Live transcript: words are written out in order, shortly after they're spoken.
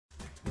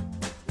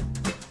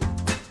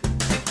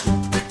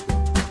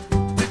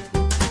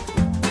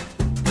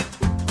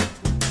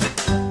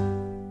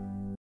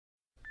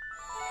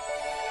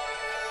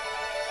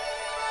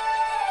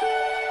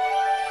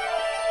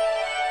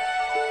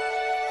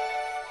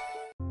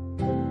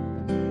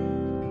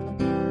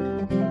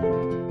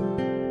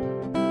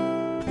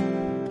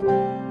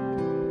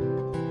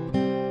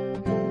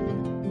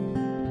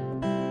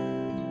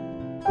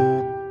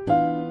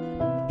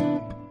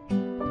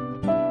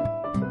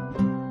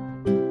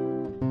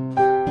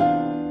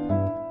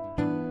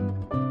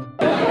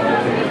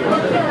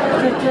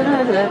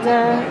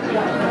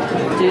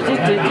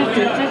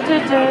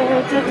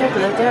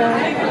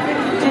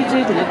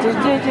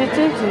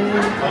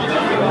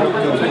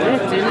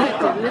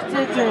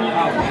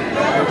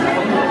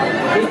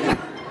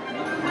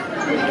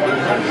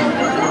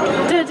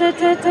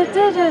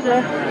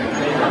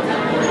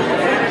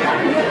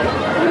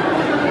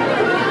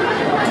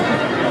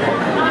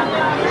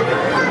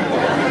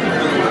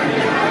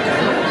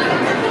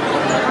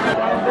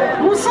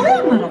Well,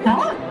 salam, little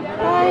fella.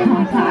 Oh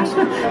my gosh,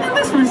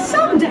 this was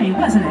some day,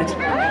 wasn't it?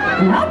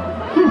 Well,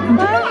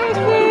 bye,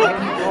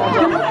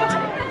 good night.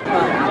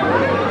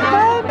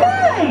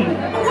 Bye-bye.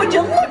 Would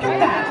you look at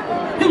that?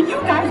 You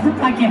guys look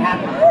like you had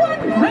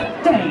one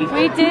great day.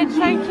 We did,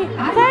 thank you.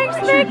 Thanks,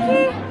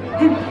 Mickey.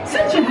 And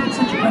since you had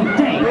such a great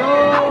day,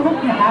 I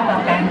hope you have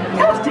a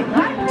fantastic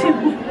night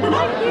too.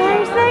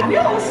 Thanks, Mickey.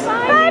 Adios.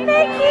 Bye,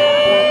 Mickey.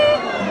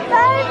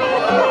 Bye,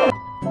 Mickey.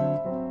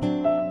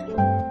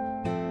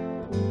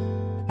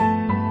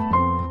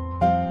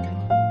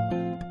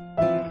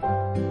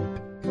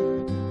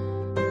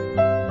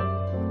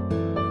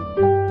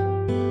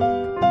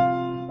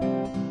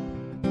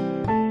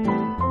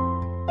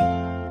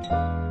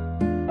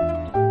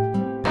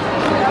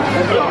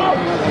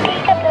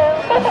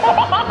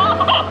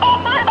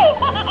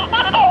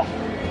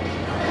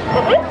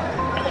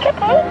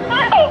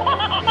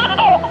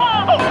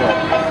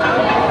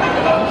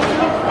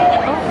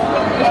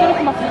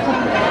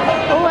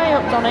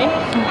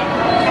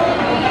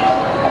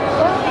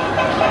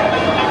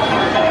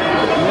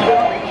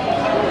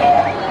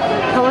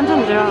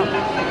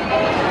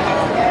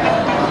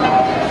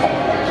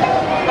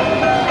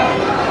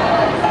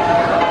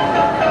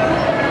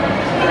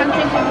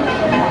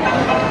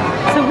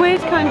 It's a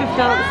weird kind of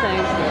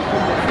dancing.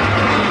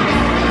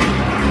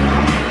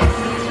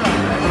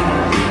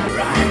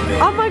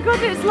 Oh my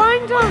god, it's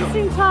line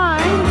dancing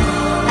time!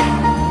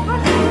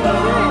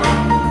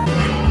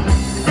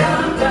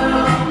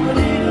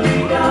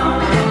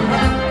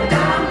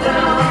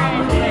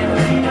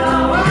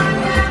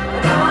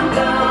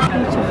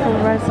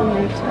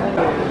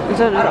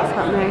 I don't know what's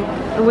happening.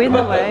 Are we in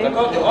the way?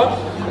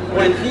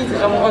 Pour les filles, c'est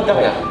vraiment droite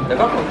derrière.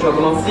 D'accord? Donc tu vas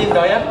commencer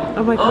derrière.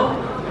 Oh my god.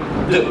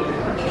 1, 2.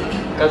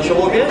 Quand tu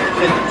reviens,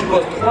 tu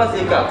poses 3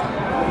 et 4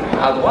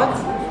 à droite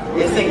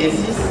et 5 et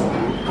 6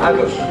 à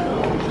gauche.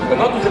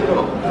 D'accord? Tout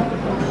simplement.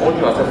 On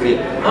y va, ça fait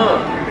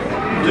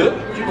 1, 2,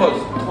 tu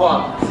poses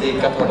 3 et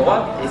 4 à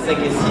droite et 5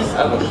 et 6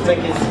 à gauche. 5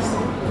 et 6.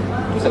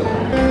 Tout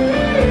simplement.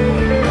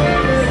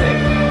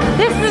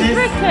 This was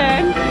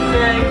written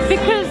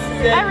because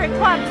Eric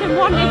Clapton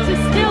wanted to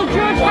steal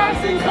George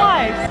Harrison's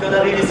wife. On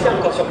arrive ici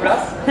encore sur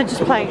place. They're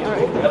just playing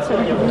Eric Clapton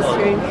on the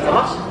screen. Ça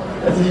marche?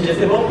 Vas-y DJ,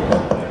 c'est bon?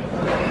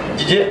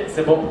 DJ,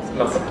 c'est bon,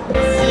 merci.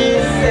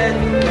 6, 7,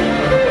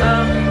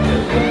 1,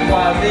 2,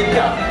 3 et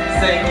 4,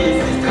 5 et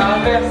 6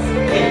 traverse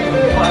et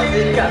 3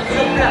 et 4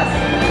 sur place.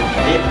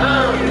 Et 1,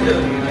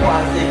 2, 3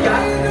 et 4,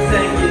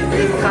 5 et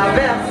 6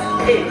 traverse.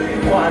 Et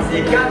 3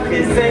 et 4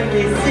 et 5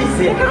 et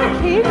 6 et 1,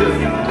 2,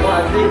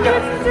 3 et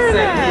 4,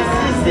 5 et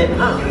 6 et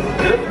 1,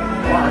 2,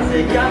 3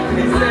 et 4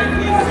 et 5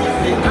 et 6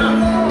 et 1,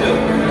 2,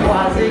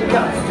 3 et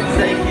 4,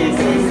 5 et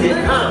 6 et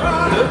 1,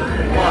 2,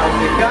 3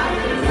 et 4,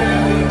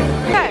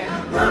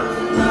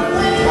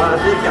 3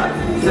 et 4,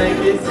 5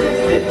 et 6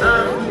 et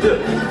 1,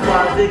 2,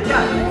 3 et 4,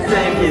 5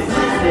 et 6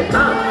 et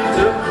 1,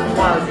 2,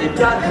 3 et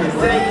 4 et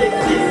 5 et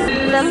 6.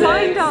 The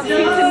line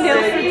dancing to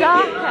Neil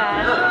Sedaka.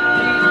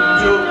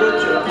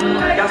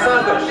 Garçon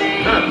à gauche,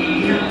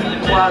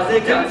 1, 3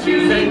 et 4, 5 et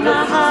 6,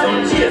 on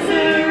tire.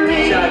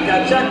 Jack à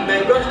Jack,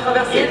 main gauche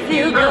traversée.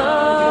 1,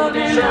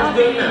 change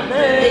de main.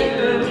 Et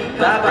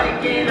là-bas,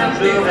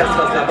 je reste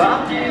face là-bas.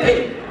 Et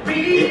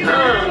 1,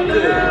 2,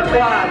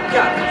 3,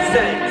 4,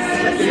 5,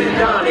 6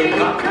 dans les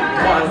bras.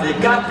 3 et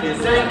 4 et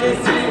 5 et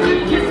 6.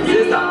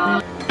 C'est ça.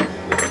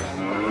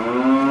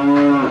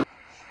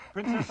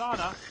 Princess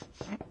Anna?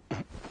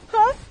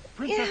 Huh?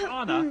 Princess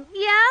Anna?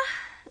 Yeah?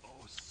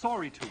 Oh,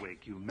 sorry to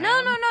wake you, ma'am.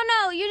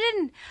 No, you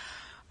didn't.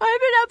 I've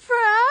been up for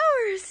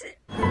hours.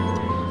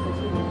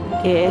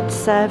 It's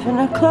 7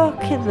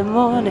 o'clock in the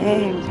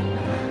morning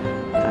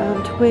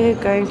and we're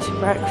going to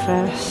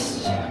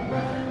breakfast.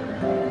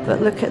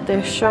 But look at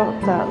this shop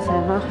that's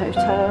in our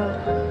hotel.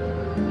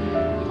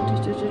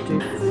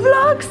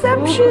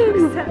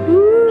 Vlogception!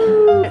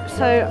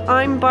 So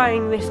I'm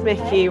buying this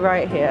Mickey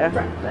right here.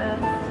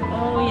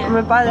 Oh yeah. I'm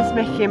gonna buy this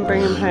Mickey and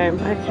bring him home.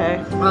 Okay.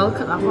 Oh, look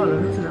at that one.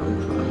 Look at that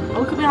one.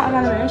 Look at that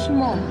animation,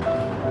 Mom.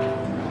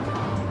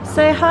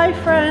 Say hi,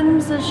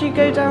 friends, as you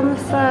go down the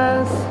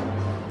stairs.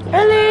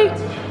 Ellie!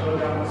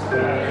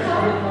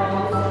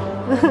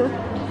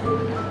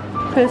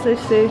 Where's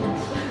Lucy?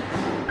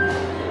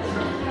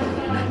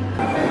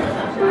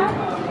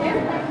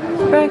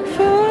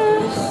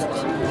 Breakfast,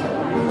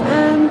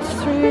 and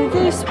through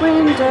this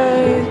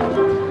window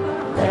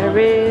there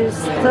is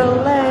the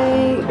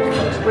lake,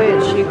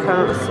 which you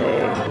can't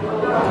see.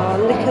 Oh,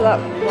 look at that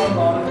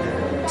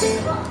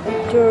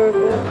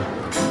adorable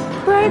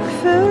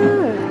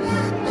breakfast.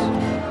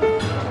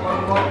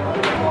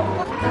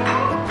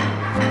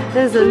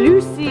 There's a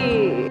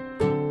Lucy.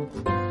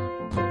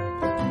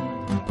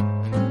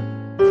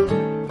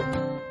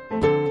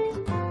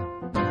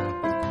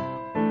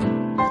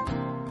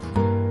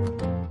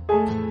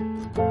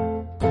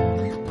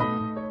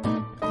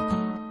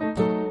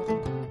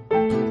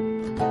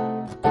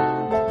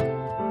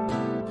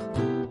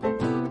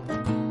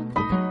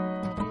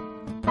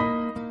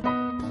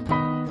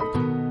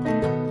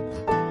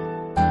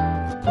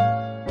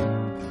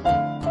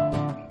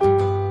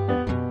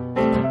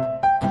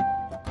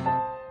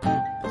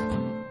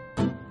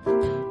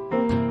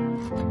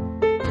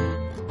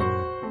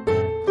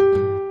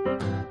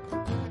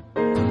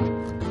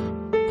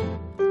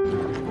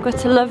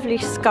 got a lovely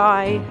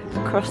sky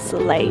across the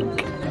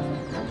lake.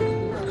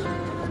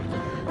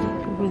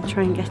 I'm going to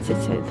try and get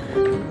it in.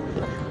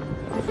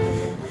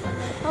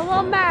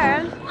 Hello,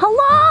 man.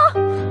 Hello!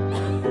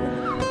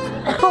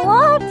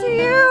 Hello to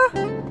you!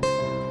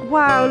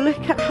 Wow,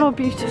 look at how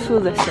beautiful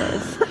this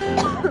is.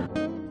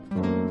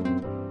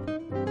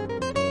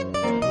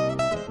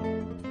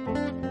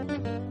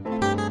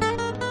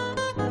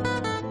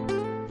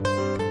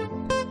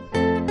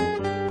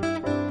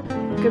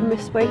 I'm gonna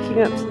miss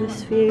waking up to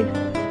this view.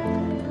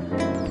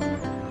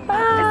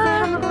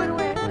 Bye!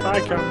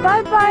 Bye, camera.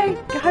 Bye bye,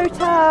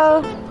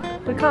 hotel!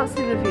 We can't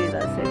see the view,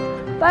 that's it.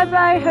 Bye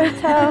bye,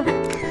 hotel!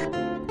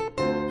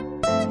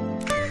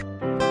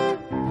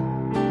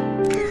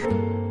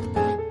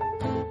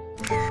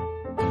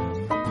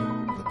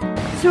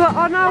 So we're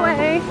on our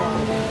way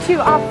to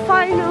our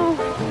final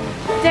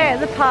day at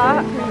the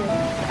park.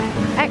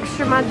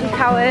 Extra magic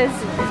hours.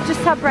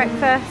 Just had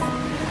breakfast.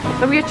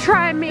 And we're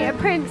trying to meet a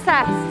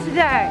princess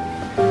today.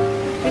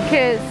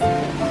 Because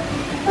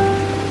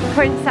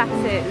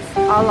princesses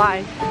are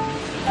life.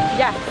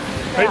 Yes.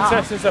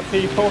 Princesses are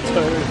people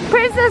too.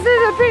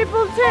 Princesses are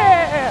people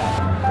too!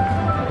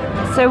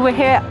 So we're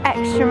here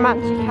extra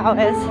magic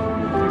hours.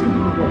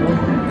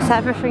 So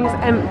everything's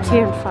empty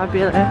and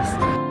fabulous.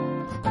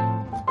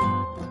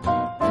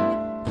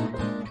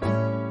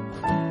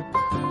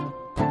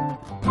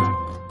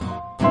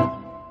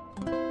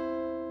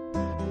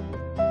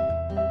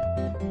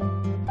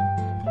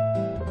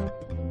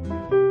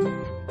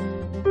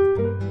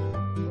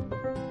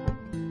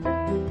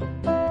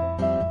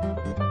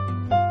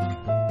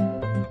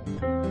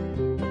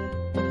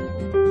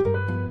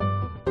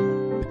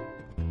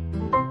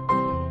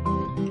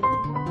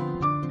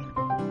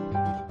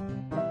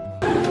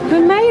 We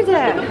made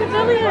it! The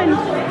pavilion!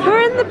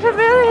 We're in the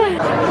pavilion!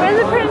 We're in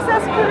the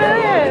Princess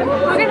Pavillion!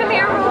 We're gonna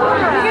meet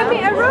Aurora! We're gonna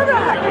meet Aurora!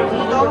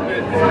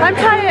 I'm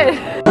tired!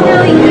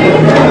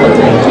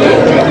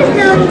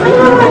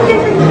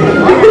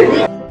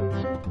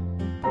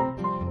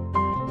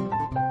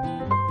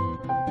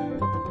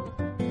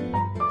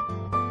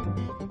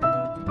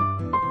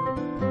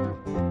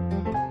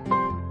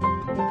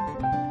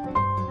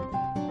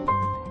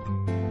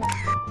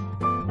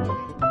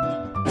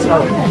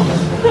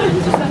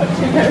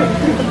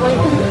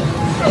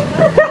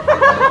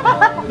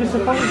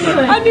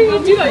 I knew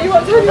you'd do that, you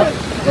want to do it.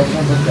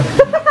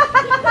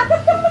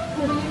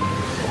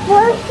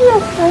 Why is she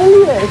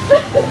Australian?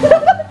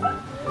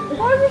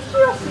 Why was she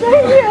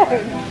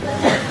Australian?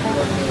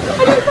 I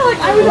didn't feel like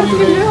I would have to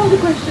give you all the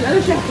question. I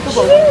don't know.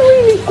 She didn't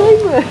really say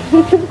much.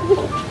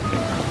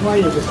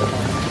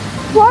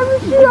 Why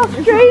was she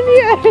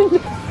Australian?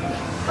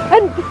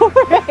 And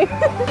boring.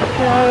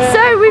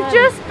 So we've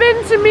just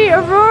been to meet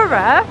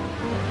Aurora.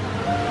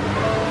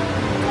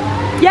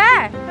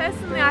 Yeah,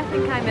 personally I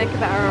think I make a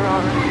better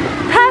Aurora.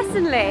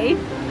 Personally,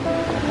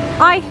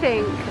 I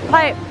think,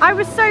 like, I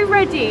was so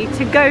ready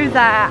to go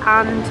there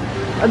and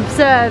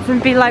observe and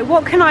be like,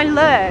 what can I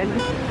learn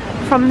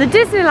from the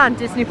Disneyland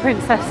Disney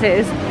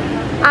princesses?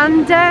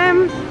 And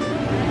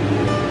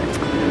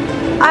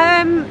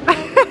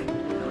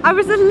I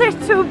was a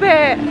little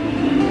bit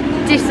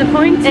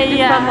disappointed,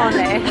 if I'm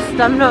honest.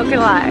 I'm not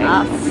gonna lie.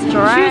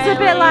 Australian. She was a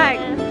bit like,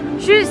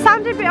 she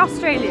sounded a bit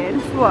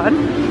Australian for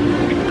one,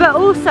 but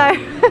also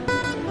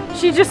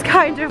she just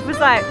kind of was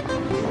like,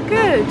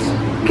 good.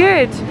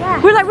 Yeah.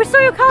 We're like, we saw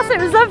your castle, it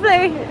was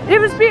lovely, it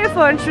was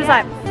beautiful, and she was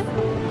like,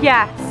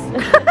 yes.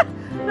 I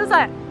was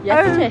like,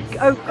 Yes, it is.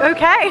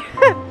 Okay.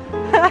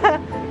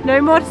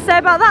 No more to say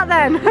about that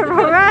then,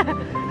 Aurora.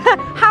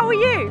 How are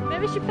you?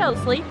 Maybe she felt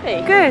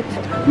sleepy. Good.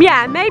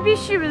 Yeah, maybe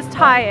she was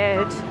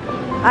tired.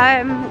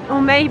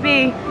 Or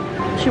maybe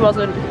She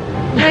wasn't.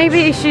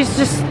 maybe she's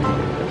just,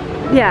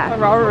 yeah.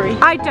 Rory.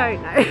 I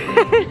don't know.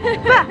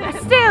 But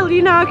still,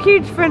 you know, I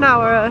queued for an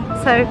hour,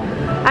 so,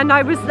 and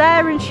I was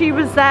there and she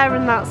was there,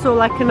 and that's all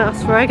I can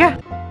ask for, I guess.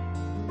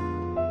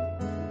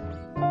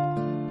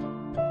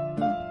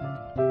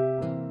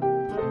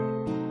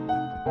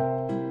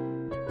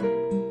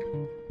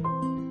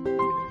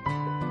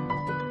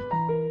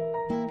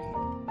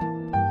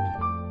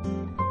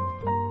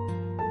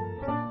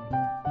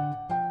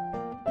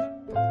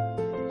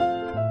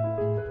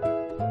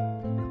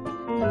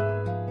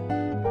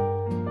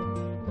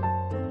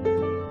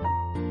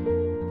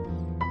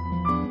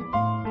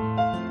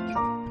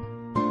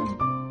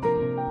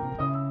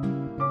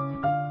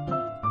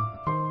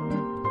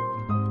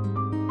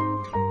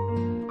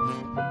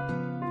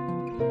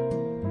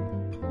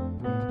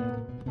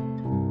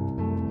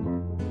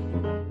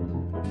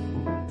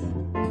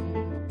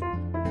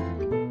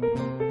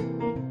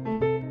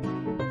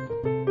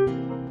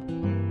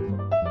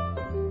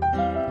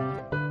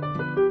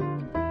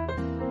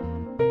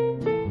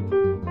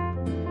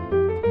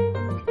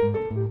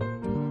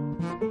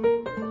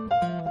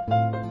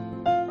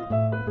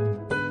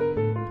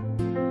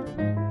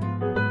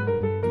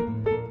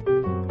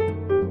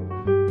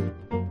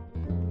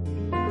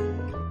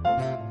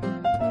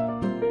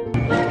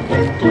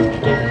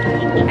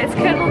 It's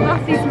Colonel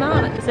Massey's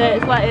march. So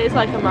it's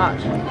like a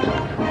march.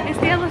 It's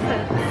the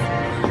elephants.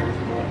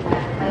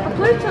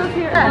 Pluto's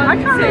here. I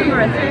can't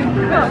remember it.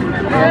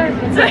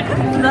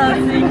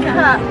 Snazzy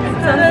cat.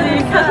 Snazzy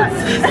cat.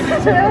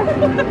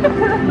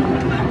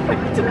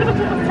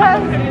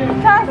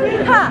 Snazzy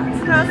cat.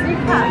 Snazzy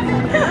cat.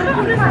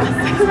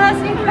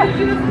 Snazzy cat.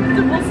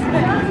 Double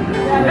spin.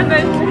 And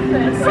then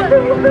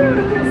snazzy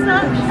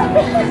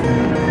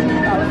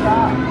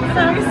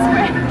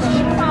switch.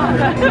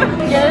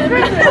 Yeah.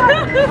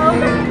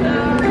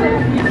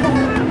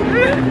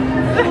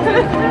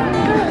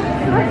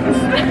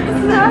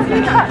 Snazzy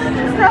cat.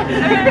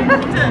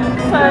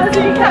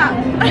 Snazzy cat.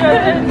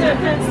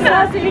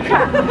 Snazzy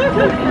cat.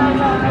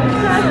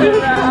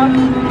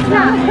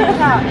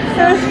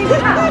 Snazzy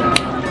cat.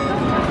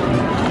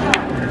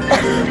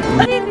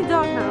 Really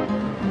don't know.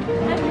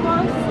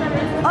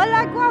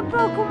 Hola guapo,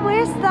 ¿cómo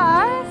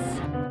estás?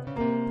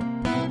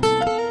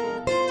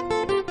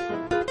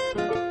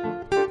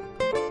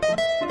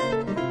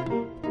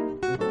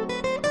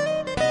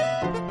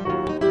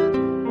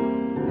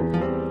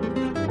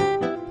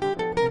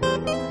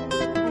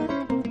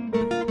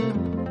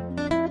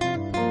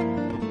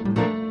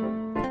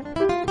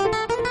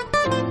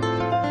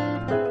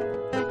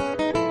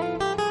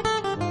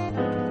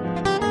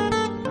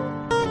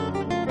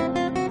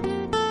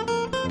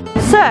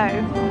 So,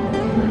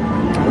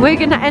 we're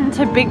going to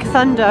enter Big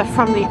Thunder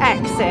from the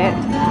exit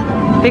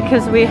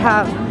because we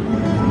have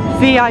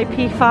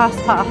VIP fast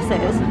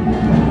passes.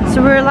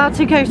 So we're allowed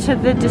to go to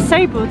the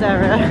disabled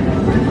area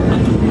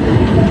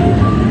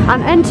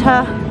and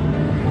enter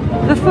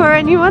before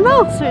anyone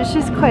else, which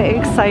is quite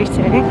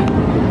exciting.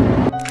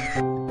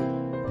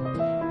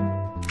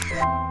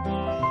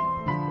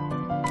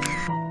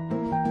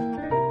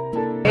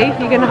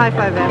 You're going to high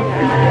five him.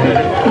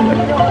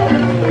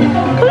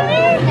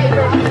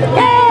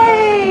 Yay!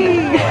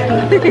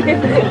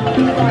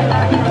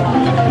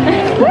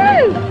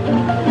 Woo!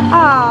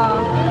 Ah,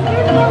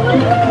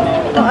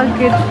 what a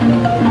good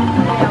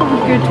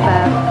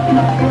bear.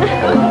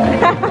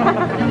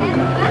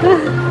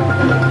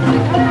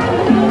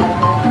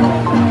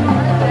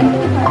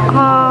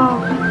 Ah,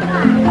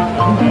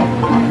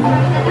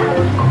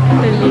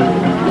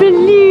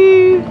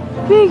 Baloo,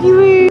 Biggie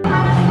Woo.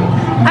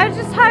 I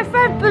just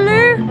high-fived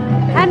Baloo,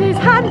 and his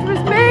hand was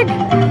big,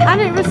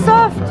 and it was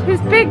soft.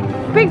 His big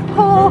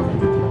paw.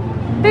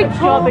 Big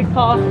paw. Big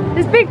paw.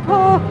 His big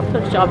paw.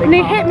 Touched your big And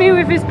he paw. hit me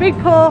with his big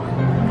paw,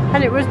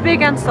 and it was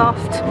big and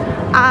soft.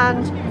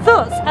 And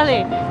thoughts,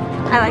 Ellie?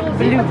 I like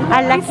Baloo.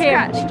 I like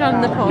him. Scratched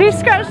on the paw. He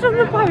scratched on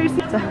the post.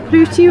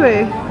 Pluto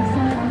Woody.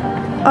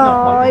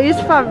 Oh, he's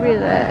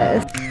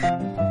fabulous.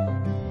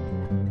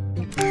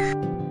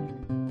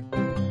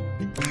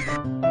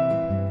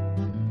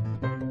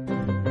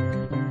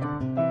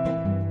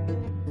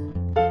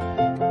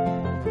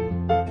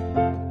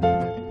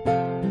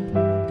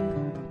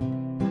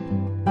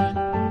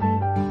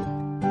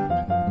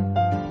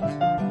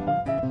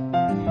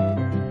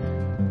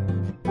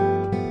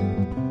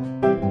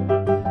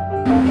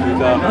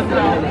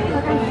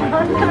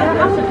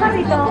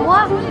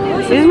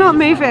 He's not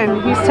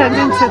moving, he's turned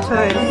into a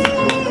toy.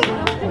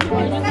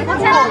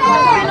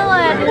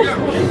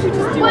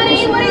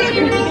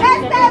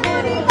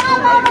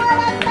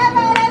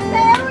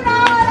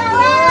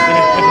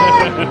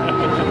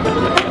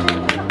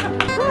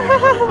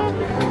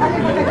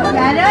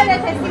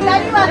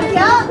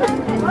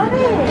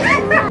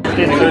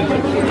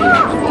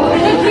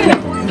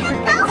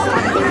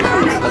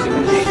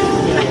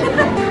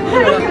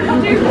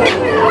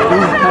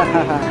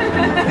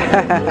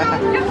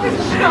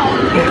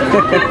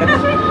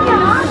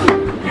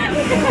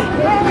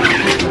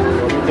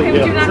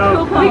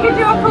 We could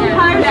do a full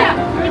pose.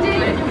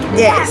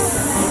 Yes.